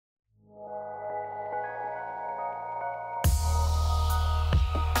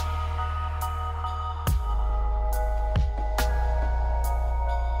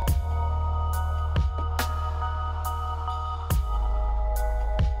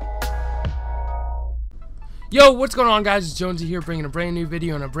Yo, what's going on, guys? It's Jonzey here, bringing a brand new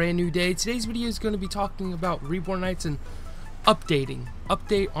video on a brand new day. Today's video is going to be talking about Reborn Nights and update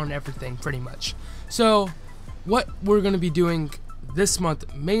on everything, pretty much. So, what we're going to be doing this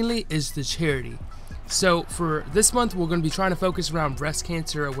month mainly is the charity. So, for this month, we're going to be trying to focus around breast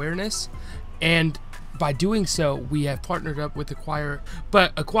cancer awareness, and by doing so, we have partnered up with Acquire,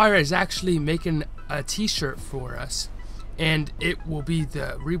 but Acquire is actually making a t-shirt for us. And it will be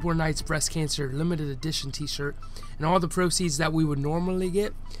the Reborn Nights Breast Cancer Limited Edition t-shirt, and all the proceeds that we would normally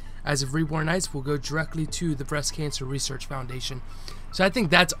get as of Reborn Nights will go directly to the Breast Cancer Research Foundation. So I think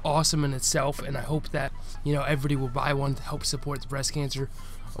that's awesome in itself, and I hope that, you know, everybody will buy one to help support the Breast Cancer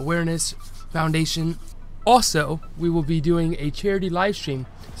Awareness Foundation. Also, we will be doing a charity live stream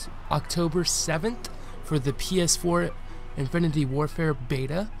October 7th for the PS4 Infinity Warfare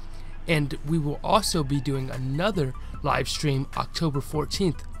beta. And we will also be doing another live stream October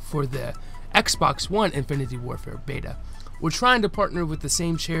 14th for the Xbox One Infinity Warfare beta. We're trying to partner with the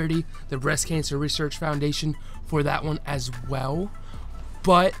same charity, the Breast Cancer Research Foundation, for that one as well.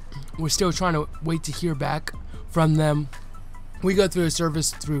 But we're still trying to wait to hear back from them. We go through a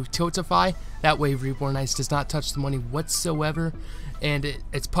service through Tiltify. That way Reborn Nights does not touch the money whatsoever. And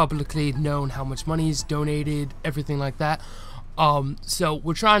it's publicly known how much money is donated, everything like that. So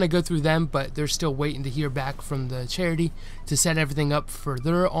we're trying to go through them, but they're still waiting to hear back from the charity to set everything up for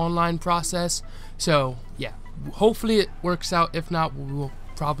their online process. So yeah, hopefully it works out. If not, we will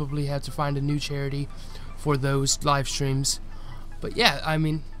probably have to find a new charity for those live streams. But yeah, I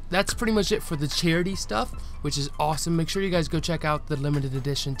mean, that's pretty much it for the charity stuff, which is awesome. Make sure you guys go check out the limited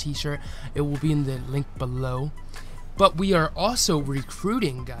edition t-shirt. It will be in the link below. But we are also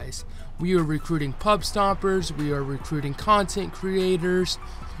recruiting, guys. We are recruiting pub stompers, we are recruiting content creators,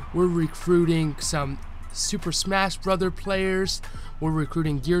 we're recruiting some Super Smash Brother players, we're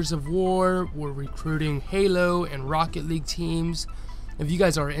recruiting Gears of War, we're recruiting Halo and Rocket League teams. If you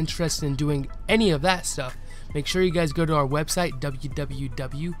guys are interested in doing any of that stuff, make sure you guys go to our website,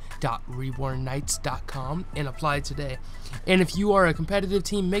 www.rebornnights.com, and apply today. And if you are a competitive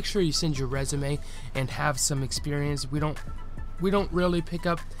team, make sure you send your resume and have some experience. We don't really pick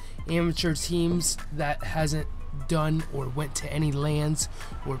up amateur teams that hasn't done or went to any lands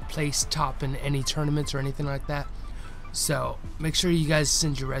or placed top in any tournaments or anything like that. So make sure you guys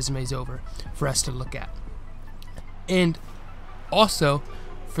send your resumes over for us to look at. And also,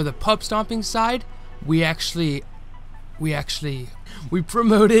 for the pub stomping side, we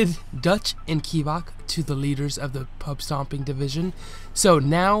promoted Dutch and Kivak to the leaders of the pub stomping division. So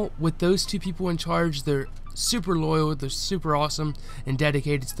now with those two people in charge, they're super loyal, they're super awesome and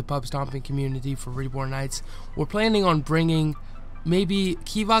dedicated to the pub stomping community for Reborn Nights. We're planning on bringing, maybe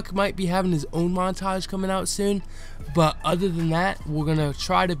Kivak might be having his own montage coming out soon, but other than that, we're gonna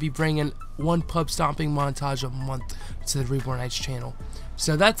try to be bringing one pub stomping montage a month to the Reborn Nights channel.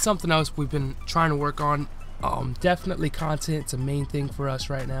 So that's something else we've been trying to work on. Definitely content's a main thing for us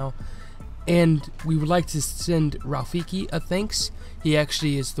right now. And we would like to send Rafiki a thanks. He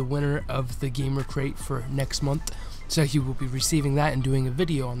actually is the winner of the Gamer Crate for next month, so he will be receiving that and doing a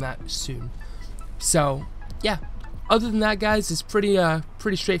video on that soon. So yeah, other than that, guys, it's pretty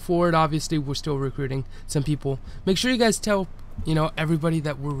straightforward. Obviously, we're still recruiting some people. Make sure you guys tell, you know, everybody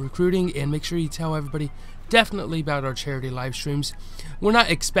that we're recruiting, and make sure you tell everybody definitely about our charity live streams. We're not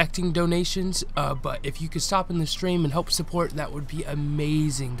expecting donations, but if you could stop in the stream and help support, that would be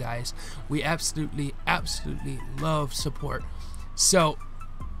amazing, guys. We absolutely love support. So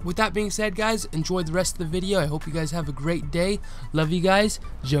with that being said, guys, enjoy the rest of the video. I hope you guys have a great day. Love you guys.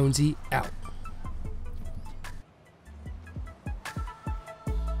 Jonzey out.